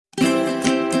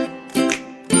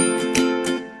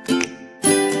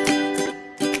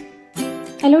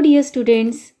Hello dear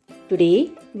students,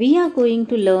 today we are going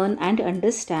to learn and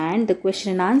understand the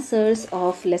question and answers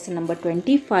of lesson number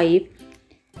 25,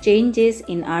 Changes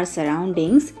in Our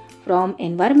Surroundings, from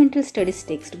Environmental Studies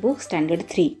textbook standard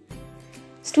 3.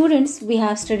 Students, we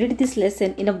have studied this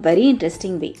lesson in a very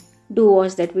interesting way. Do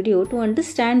watch that video to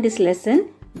understand this lesson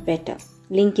better.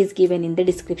 Link is given in the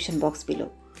description box below.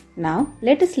 Now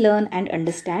let us learn and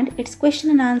understand its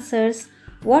question and answers.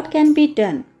 What can be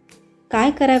done?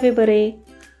 काय करावे बरे?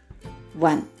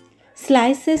 1.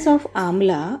 Slices of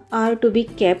amla are to be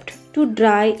kept to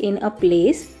dry in a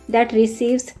place that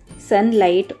receives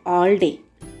sunlight all day.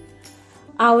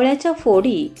 आवळ्याच्या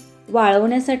फोडी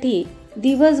वाळवण्यासाठी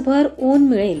दिवसभर ऊन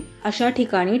मिळेल अशा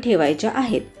ठिकाणी ठेवायच्या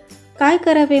आहेत. काय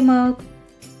करावे मग?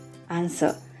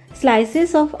 Answer.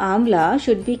 Slices of amla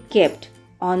should be kept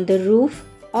on the roof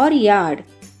or yard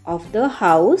of the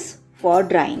house for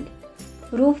drying.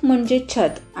 Roof म्हणजे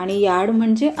छत आणि यार्ड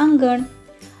म्हणजे अंगण.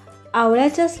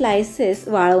 आवळ्याच्या स्लायसेस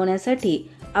वाळवण्यासाठी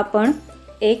आपण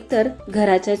एकतर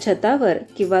घराच्या छतावर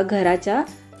किंवा घराच्या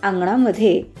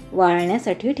अंगणामध्ये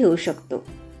वाळण्यासाठी ठेवू शकतो.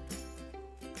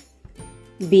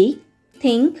 बी.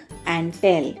 Think and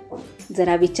tail.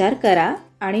 जरा विचार करा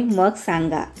आणि मग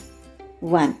सांगा.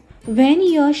 1. When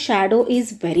your shadow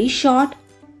is very short,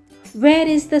 where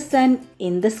is the sun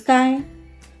in the sky?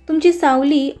 तुमची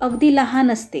सावली अगदी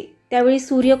लहान असते, त्यावेळी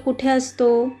सूर्य कुठे असतो?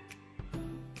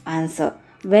 Answer.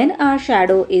 When our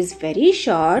shadow is very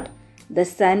short, the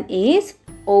sun is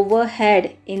overhead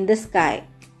in the sky.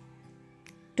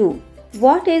 2.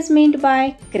 What is meant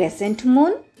by crescent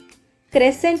moon?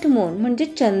 Crescent moon म्हणजे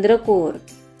चंद्रकोर.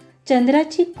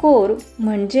 चंद्राची कोर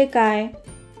म्हणजे काय?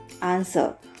 Answer.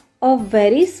 A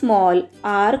very small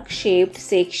arc-shaped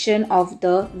section of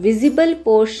the visible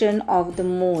portion of the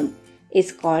moon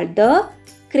is called the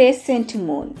crescent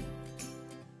moon.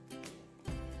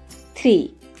 3.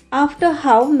 After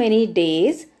how many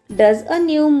days does a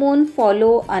new moon follow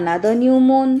another new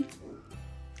moon?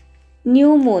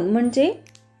 New moon म्हणजे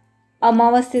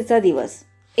अमावस्येचा दिवस.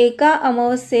 एका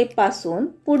अमावस्येपासून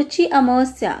पुढची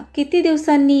अमावस्या किती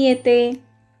दिवसांनी येते?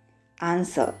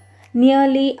 Answer.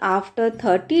 Nearly after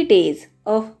 30 days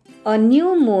of a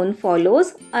new moon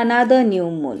follows another new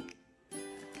moon.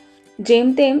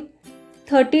 जेमतेम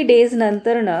 30 days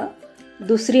नंतरनं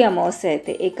दुसरी अमावस्या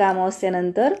येते. एका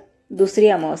अमावस्येनंतर दुसरी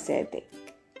अमावस्या येते.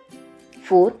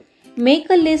 4.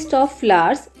 Make a list of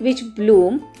flowers which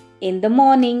bloom in the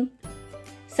morning.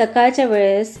 सकाळच्या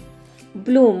वेळेस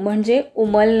ब्लूम म्हणजे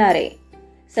उमलणारे.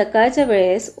 सकाळच्या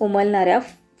वेळेस उमलणाऱ्या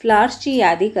फ्लावर्सची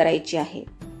यादी करायची आहे.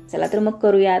 चला तर मग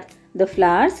करूयात. The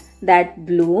flowers that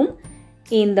bloom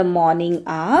in the morning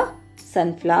are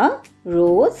sunflower,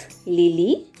 rose,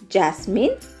 lily,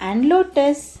 jasmine and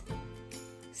lotus.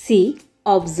 C.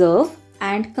 Observe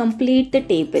and complete the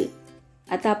table.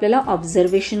 आता आपल्याला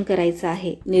ऑब्झर्वेशन करायचं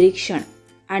आहे, निरीक्षण,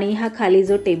 आणि हा खाली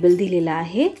जो टेबल दिलेला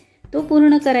आहे तो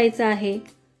पूर्ण करायचा आहे.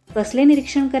 कसले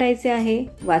निरीक्षण करायचे आहे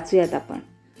वाचूयात आपण.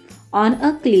 On a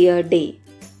clear day,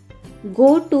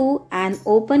 go to an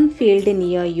open field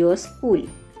near your school.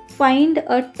 Find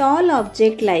a tall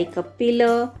object like a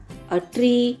pillar, a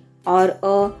tree or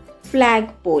a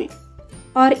flagpole.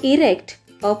 Or erect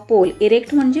a pole.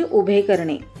 Erect म्हणजे उभे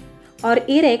करणे. Or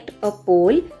erect a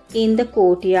pole in the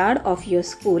courtyard of your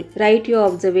school. Write your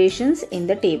observations in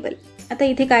the table. आता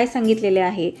इथे काय सांगितलेले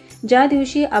आहे? ज्या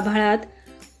दिवशी आभाळात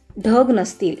ढग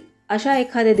नसतील अशा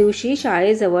एखाद्या दिवशी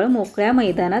शाळेजवळ मोकळ्या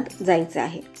मैदानात जायचं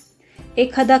आहे.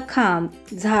 एखादा खांब,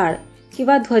 झाड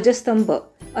किंवा ध्वजस्तंभ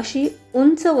अशी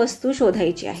उंच वस्तू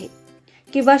शोधायची आहे.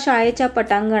 किंवा शाळेच्या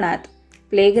पटांगणात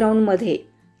प्लेग्राऊंडमध्ये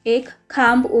एक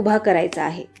खांब उभा करायचा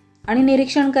आहे आणि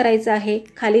निरीक्षण करायचं आहे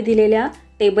खाली दिलेल्या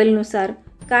टेबलनुसार.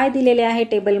 काय दिलेले आहे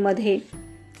टेबलमध्ये?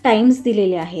 टाइम्स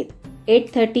दिलेले आहेत.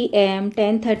 8:30 AM,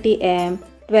 10:30 AM,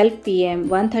 12 PM,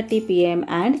 1:30 PM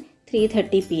and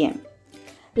 3:30 PM.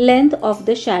 Length of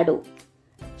the shadow.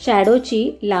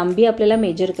 शॅडोची लांबी आपल्याला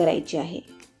मेजर करायची आहे,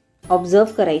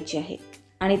 ऑब्झर्व करायची आहे.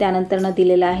 आणि त्यानंतरनं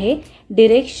दिलेलं आहे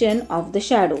direction of the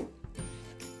shadow.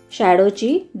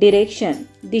 शॅडोची direction,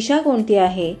 दिशा कोणती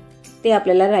आहे ते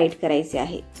आपल्याला राईट करायचे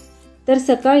आहे. तर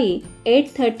सकाळी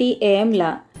 8:30 AM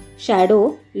शॅडो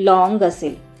लॉंग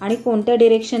असेल आणि कोणत्या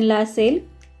डिरेक्शनला असेल?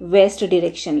 वेस्ट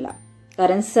डिरेक्शनला,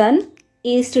 कारण सन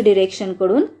ईस्ट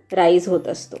डिरेक्शनकडून राईज होत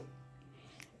असतो.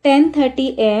 10:30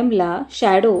 AM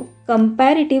शॅडो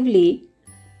कंपॅरेटिव्हली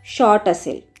शॉर्ट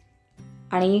असेल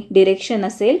आणि डिरेक्शन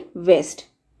असेल वेस्ट.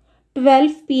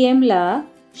 12 PM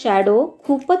शॅडो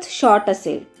खूपच शॉर्ट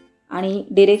असेल आणि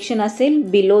डिरेक्शन असेल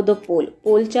बिलो द पोल.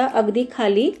 पोलच्या अगदी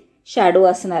खाली शॅडो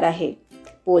असणार आहे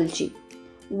पोलची.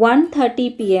 1:30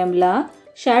 PM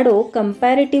शॅडो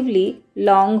कंपॅरेटिव्हली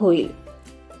लॉंग होईल.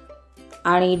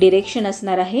 आणि डिरेक्शन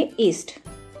असणार आहे ईस्ट.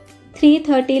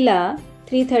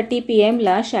 3:30 PM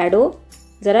ला शॅडो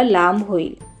जरा लांब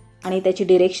होईल आणि त्याची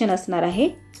डिरेक्शन असणार आहे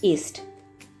east.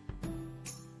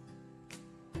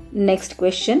 Next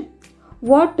question.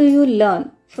 What do you learn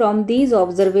from these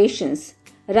observations?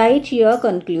 Right your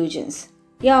कन्क्ल्युजन्स.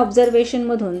 या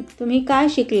ऑब्झर्वेशनमधून तुम्ही काय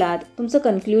शिकलात? तुमचं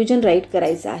कन्क्ल्युजन राईट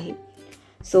करायचं आहे.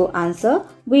 So answer.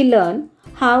 We learn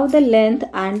how the length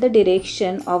and the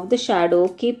direction of the shadow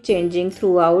keep changing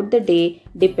throughout the day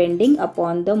depending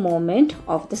upon the movement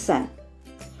of the sun.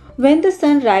 When the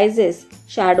sun rises,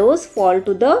 shadows fall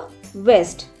to the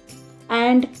west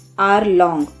and are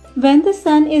long. When the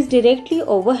sun is directly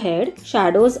overhead,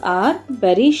 shadows are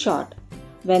very short.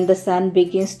 When the sun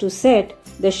begins to set,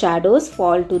 the shadows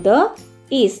fall to the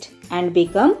east and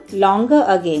become longer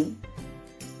again.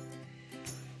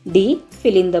 D.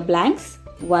 Fill in the blanks.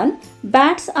 1.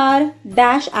 Bats are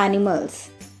dash animals.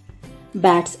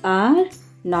 Bats are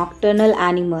nocturnal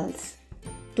animals.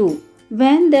 2.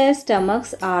 When their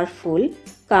stomachs are full,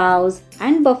 cows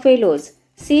and buffaloes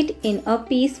sit in a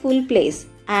peaceful place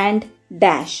and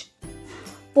dash.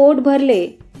 पोट भरले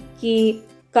की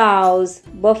cows,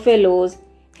 buffaloes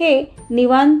हे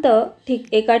निवांत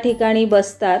एका ठिकाणी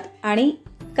बसतात आणि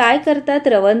काय करतात?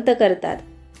 रवंत करतात.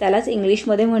 त्यालाच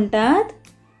इंग्लिशमध्ये म्हणतात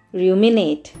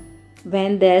ruminate.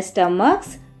 When their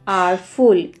stomachs are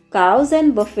full, cows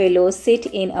and buffaloes sit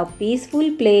in a peaceful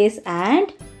place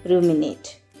and ruminate.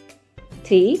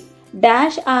 3.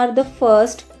 Dash are the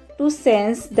first to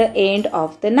sense the end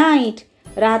of the night.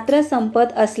 रात्र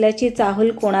संपत असल्याची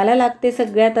चाहूल कोणाला लागते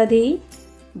सगळ्यात आधी?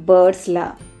 बर्ड्सला.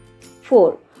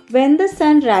 4. When the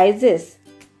sun rises,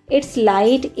 its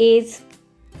light is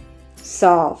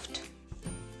soft.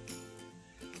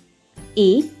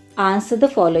 E. Answer the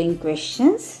following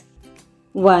questions.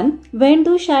 1. When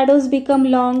do shadows become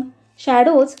long?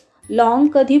 Shadows long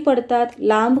कधी पडतात?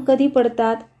 लांब कधी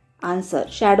पडतात? Answer.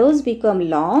 Shadows become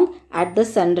long at the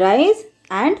sunrise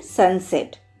and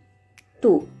sunset.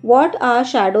 2. What are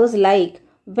shadows like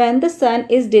when the sun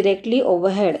is directly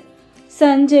overhead?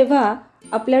 Sun जेव्हा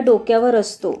आपल्या डोक्यावर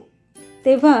असतो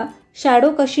तेव्हा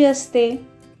शॅडो कशी असते?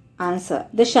 Answer.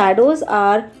 The shadows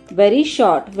are very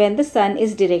short when the sun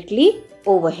is directly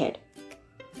overhead.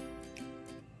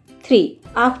 3.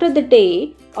 After the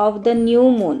day of the new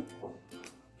moon,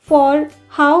 for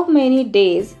how many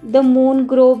days the moon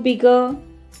grow bigger?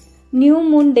 New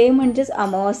moon day म्हणजेच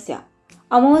अमावस्या.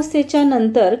 अमावस्येच्या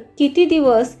नंतर किती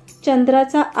दिवस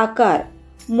चंद्राचा आकार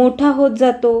मोठा होत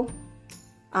जातो?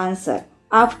 Answer.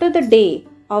 After the day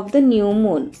of the new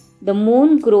moon, the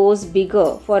moon grows bigger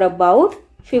for about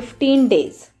 15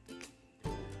 days.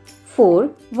 4.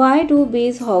 Why do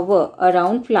bees hover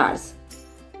around flowers?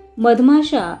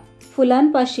 मधमाशा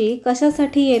फुलांपाशी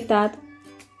कशासाठी येतात?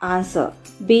 Answer.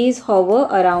 Bees hover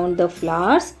around the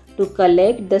flowers to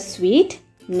collect the sweet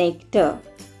nectar.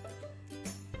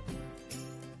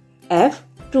 F.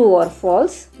 True or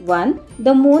false? 1.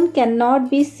 The moon cannot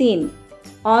be seen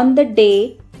on the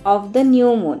day of the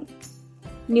new moon.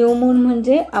 New moon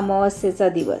म्हणजे अमावस्येचा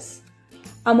दिवस.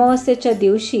 अमावस्येच्या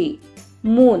दिवशी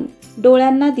moon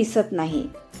डोळ्यांना दिसत नाही.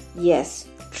 Yes,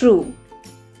 true.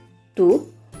 2.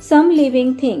 Some living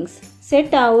things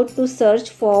set out to search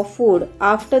for food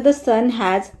after the sun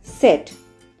has set.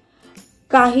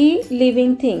 काही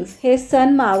living things हे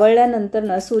सन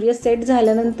मावळल्यानंतरनं, सूर्य set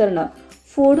झाल्यानंतरनं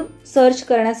food search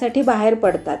करण्यासाठी बाहेर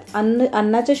पडतात.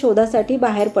 अन्नाच्या शोधासाठी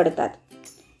बाहेर पडतात.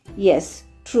 Yes,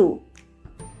 true.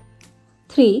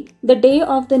 3. The day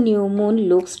of the new moon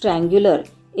looks triangular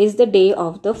is the day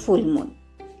of the full moon.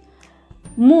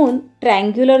 Moon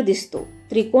triangular दिसतो,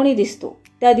 त्रिकोणी दिसतो,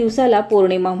 त्या दिवसाला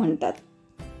पौर्णिमा म्हणतात.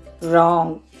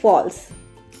 Wrong. False.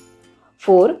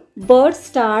 4. Birds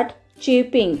start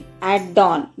chipping at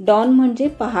don. Don म्हणजे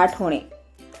पहाट होणे.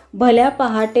 भल्या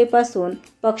पहाटेपासून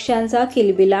पक्ष्यांचा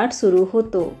किलबिलाट सुरू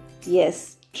होतो. Yes,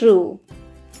 true.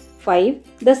 5.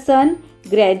 The sun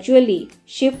gradually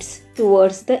shifts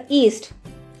towards the east.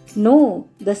 No,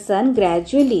 the sun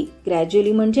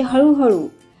gradually म्हणजे हळूहळू.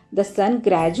 The sun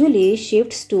gradually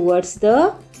shifts towards the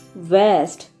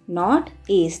west, not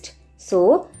east. So,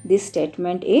 this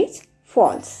statement is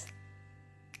false.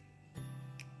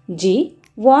 G.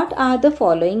 What are the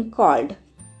following called?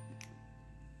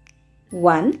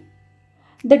 1.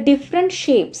 The different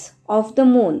shapes of the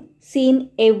moon seen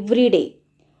every day.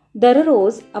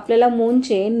 दररोज आपल्याला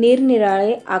मूनचे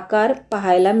निरनिराळे आकार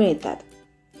पाहायला मिळतात.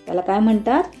 त्याला काय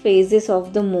म्हणतात? Phases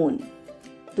of the moon.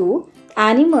 2.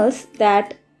 Animals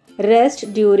that rest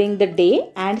during the day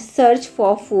and search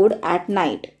for food at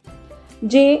night.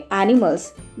 जे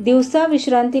ॲनिमल्स दिवसा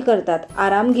विश्रांती करतात,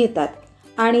 आराम घेतात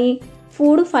आणि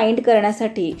फूड फाइंड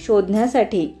करण्यासाठी,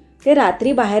 शोधण्यासाठी ते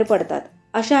रात्री बाहेर पडतात.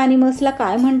 अशा ॲनिमल्सला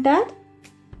काय म्हणतात?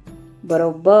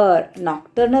 बरोबर,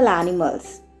 nocturnal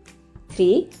animals.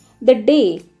 3. The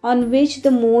day on which the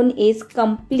moon is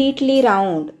completely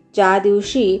round. ज्या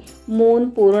दिवशी मून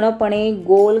पूर्णपणे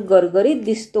गोल गरगरीत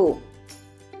दिसतो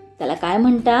त्याला काय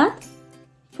म्हणतात?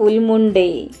 फुल moon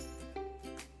day.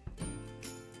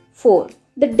 4.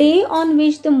 The day on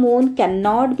which the moon can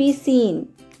not be seen.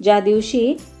 ज्या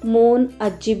दिवशी मून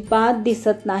अजिबात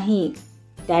दिसत नाही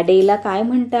त्या डेला काय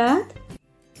म्हणतात?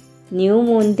 New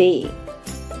moon day.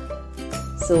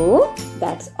 So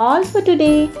that's all for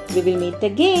today. We will meet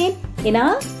again in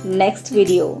our next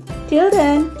video. Till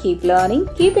then, keep learning,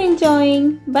 keep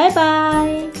enjoying. Bye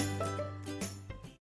bye.